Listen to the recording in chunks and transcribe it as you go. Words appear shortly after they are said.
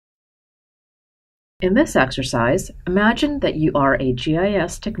In this exercise, imagine that you are a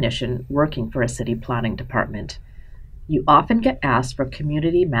GIS technician working for a city planning department. You often get asked for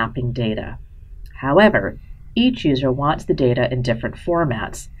community mapping data. However, each user wants the data in different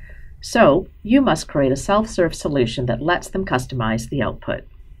formats, so you must create a self-serve solution that lets them customize the output.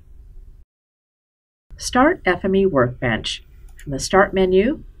 Start FME Workbench. From the Start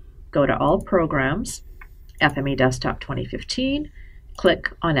menu, go to All Programs, FME Desktop 2015,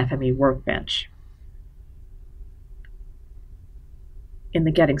 click on FME Workbench. In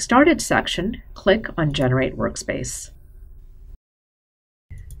the Getting Started section, click on Generate Workspace.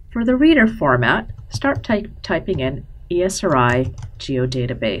 For the reader format, start typing in ESRI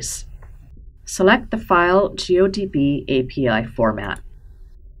Geodatabase. Select the File GeoDB API format.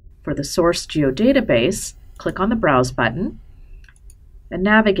 For the source geodatabase, click on the Browse button and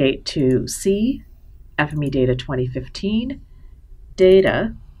navigate to See FME Data 2015,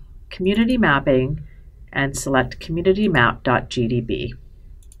 Data, Community Mapping, and select communitymap.gdb.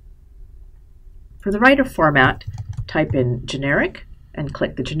 For the writer format, type in generic and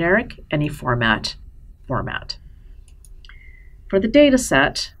click the generic any format. For the data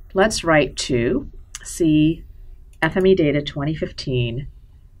set, let's write to see FME Data 2015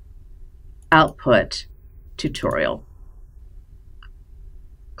 Output Tutorial.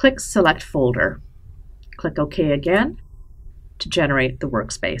 Click Select Folder. Click OK again to generate the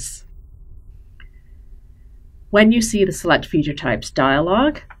workspace. When you see the Select Feature Types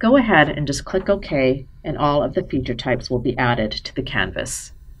dialog, go ahead and just click OK, and all of the feature types will be added to the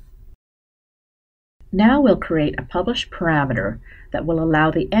canvas. Now we'll create a publish parameter that will allow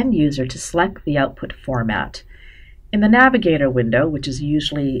the end user to select the output format. In the Navigator window, which is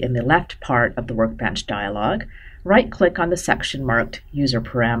usually in the left part of the Workbench dialog, right-click on the section marked User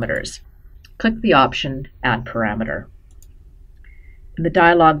Parameters. Click the option Add Parameter. In the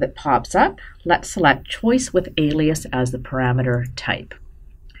dialog that pops up, let's select Choice with Alias as the parameter type.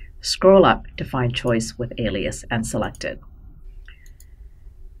 Scroll up to find Choice with Alias and select it.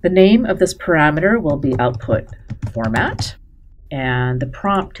 The name of this parameter will be Output Format, and the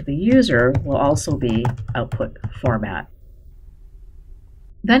prompt to the user will also be Output Format.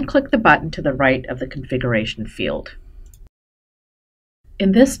 Then click the button to the right of the configuration field.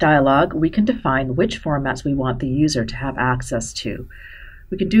 In this dialog, we can define which formats we want the user to have access to.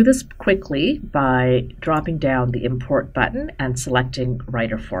 We can do this quickly by dropping down the Import button and selecting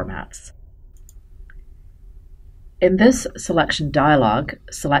Writer Formats. In this selection dialog,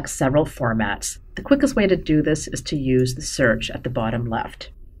 select several formats. The quickest way to do this is to use the search at the bottom left.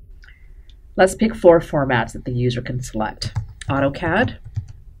 Let's pick 4 formats that the user can select: AutoCAD,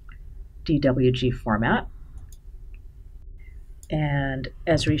 DWG format, and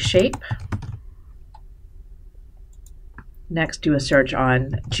Esri Shape. Next, do a search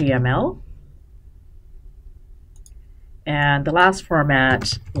on GML. And the last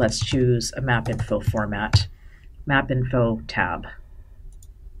format, let's choose a MapInfo format, MapInfo tab.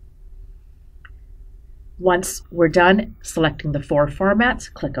 Once we're done selecting the 4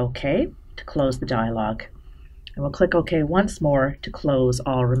 formats, click OK to close the dialog. And we'll click OK once more to close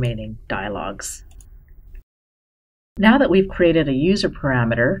all remaining dialogues. Now that we've created a user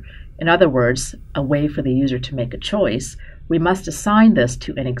parameter, in other words, a way for the user to make a choice, we must assign this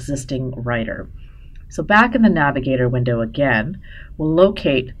to an existing writer. So back in the Navigator window again, we'll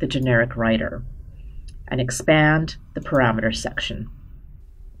locate the generic writer and expand the parameter section.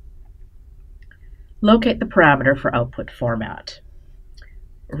 Locate the parameter for output format.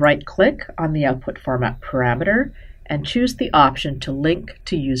 Right-click on the output format parameter and choose the option to link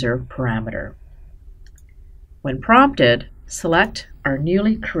to user parameter. When prompted, select our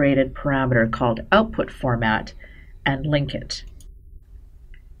newly created parameter called output format and link it.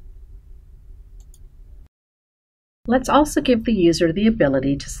 Let's also give the user the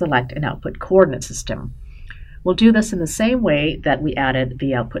ability to select an output coordinate system. We'll do this in the same way that we added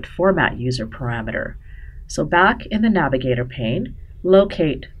the output format user parameter. So back in the Navigator pane,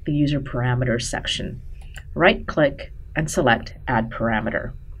 locate the user parameters section. Right-click and select Add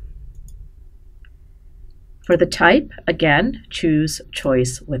Parameter. For the type, again, choose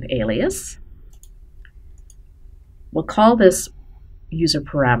Choice with Alias. We'll call this user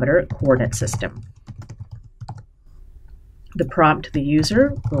parameter Coordinate System. The prompt to the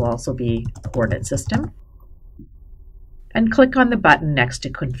user will also be Coordinate System. And click on the button next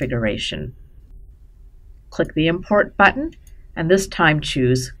to Configuration. Click the Import button, and this time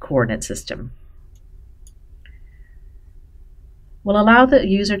choose Coordinate System. We'll allow the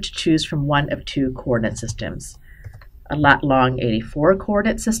user to choose from one of 2 coordinate systems: a lat-long 84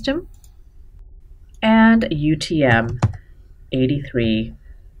 coordinate system and a UTM 83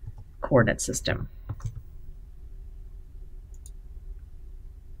 coordinate system.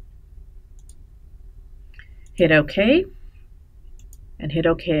 Hit OK, and hit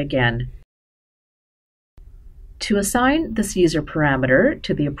OK again. To assign this user parameter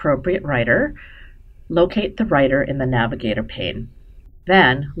to the appropriate writer, locate the writer in the Navigator pane.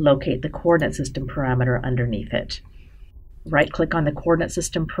 Then locate the coordinate system parameter underneath it. Right-click on the coordinate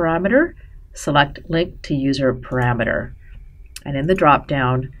system parameter, select Link to User Parameter, and in the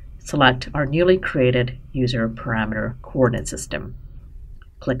drop-down, select our newly created user parameter coordinate system.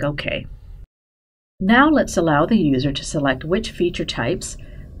 Click OK. Now let's allow the user to select which feature types,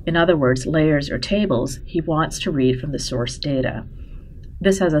 in other words, layers or tables, he wants to read from the source data.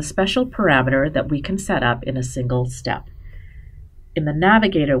 This has a special parameter that we can set up in a single step. In the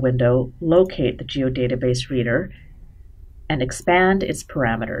Navigator window, locate the geodatabase reader and expand its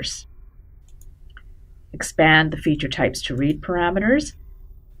parameters. Expand the feature types to read parameters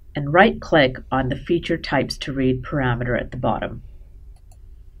and right-click on the feature types to read parameter at the bottom.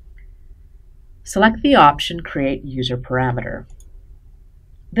 Select the option Create User Parameter.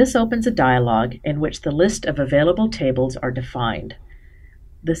 This opens a dialog in which the list of available tables are defined.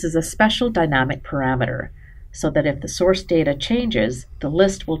 This is a special dynamic parameter, so that if the source data changes, the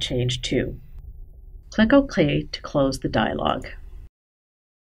list will change too. Click OK to close the dialog.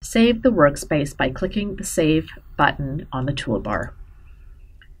 Save the workspace by clicking the Save button on the toolbar.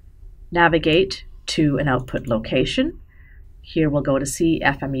 Navigate to an output location. Here we'll go to see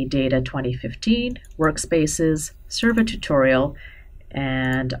FME Data 2015, Workspaces, Server Tutorial,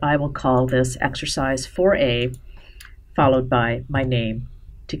 and I will call this Exercise 4A, followed by my name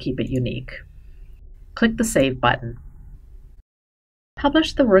to keep it unique. Click the Save button.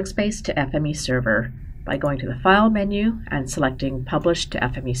 Publish the workspace to FME Server by going to the File menu and selecting Publish to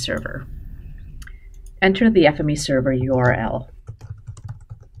FME Server. Enter the FME Server URL.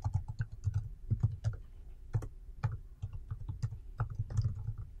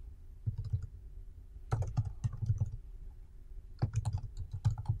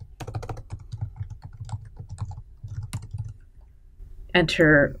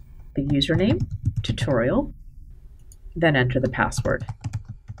 Enter the username, tutorial, then enter the password.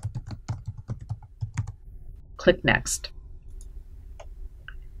 Click Next.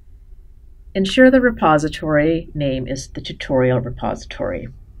 Ensure the repository name is the tutorial repository.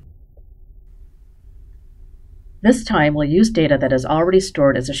 This time we'll use data that is already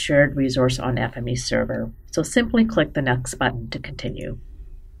stored as a shared resource on FME Server, so simply click the Next button to continue.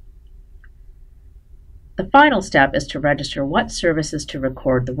 The final step is to register what services to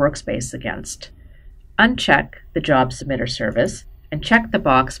record the workspace against. Uncheck the Job Submitter service and check the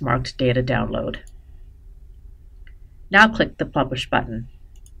box marked Data Download. Now click the Publish button.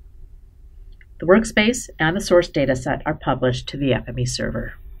 The workspace and the source dataset are published to the FME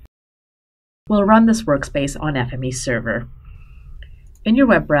Server. We'll run this workspace on FME Server. In your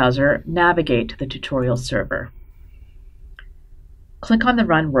web browser, navigate to the tutorial server. Click on the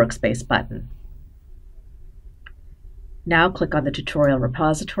Run Workspace button. Now click on the tutorial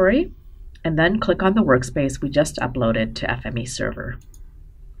repository, and then click on the workspace we just uploaded to FME Server.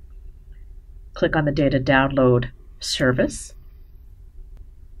 Click on the Data Download service.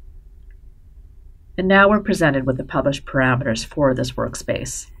 And now we're presented with the published parameters for this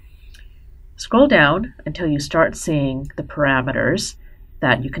workspace. Scroll down until you start seeing the parameters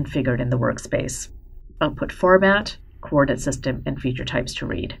that you configured in the workspace: output format, coordinate system, and feature types to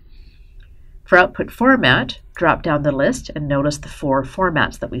read. For output format, drop down the list and notice the 4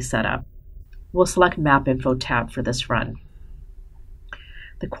 formats that we set up. We'll select Map Info tab for this run.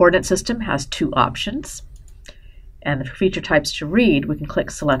 The coordinate system has 2 options, and for feature types to read, we can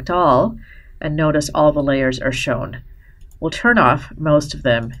click Select All and notice all the layers are shown. We'll turn off most of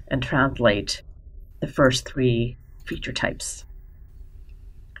them and translate the first 3 feature types.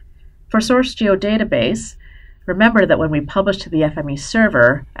 For Source Geodatabase, remember that when we publish to the FME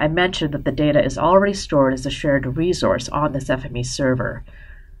Server, I mentioned that the data is already stored as a shared resource on this FME Server.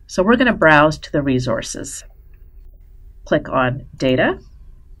 So we're going to browse to the resources. Click on Data,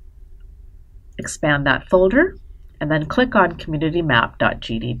 expand that folder, and then click on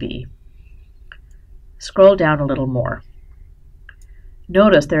communitymap.gdb. Scroll down a little more.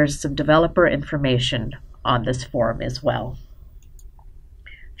 Notice there's some developer information on this form as well.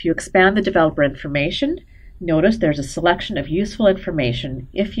 If you expand the developer information, notice there's a selection of useful information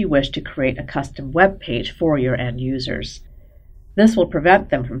if you wish to create a custom web page for your end users. This will prevent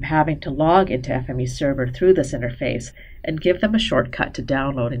them from having to log into FME Server through this interface and give them a shortcut to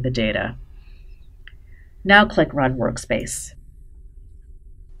downloading the data. Now click Run Workspace.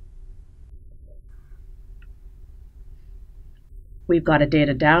 We've got a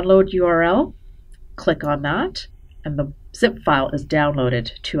data download URL. Click on that, and the zip file is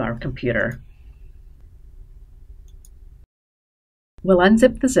downloaded to our computer. We'll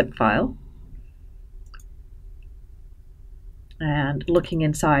unzip the zip file, and looking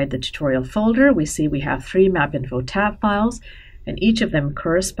inside the tutorial folder, we see we have 3 MapInfo tab files, and each of them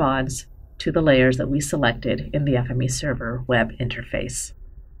corresponds to the layers that we selected in the FME Server web interface.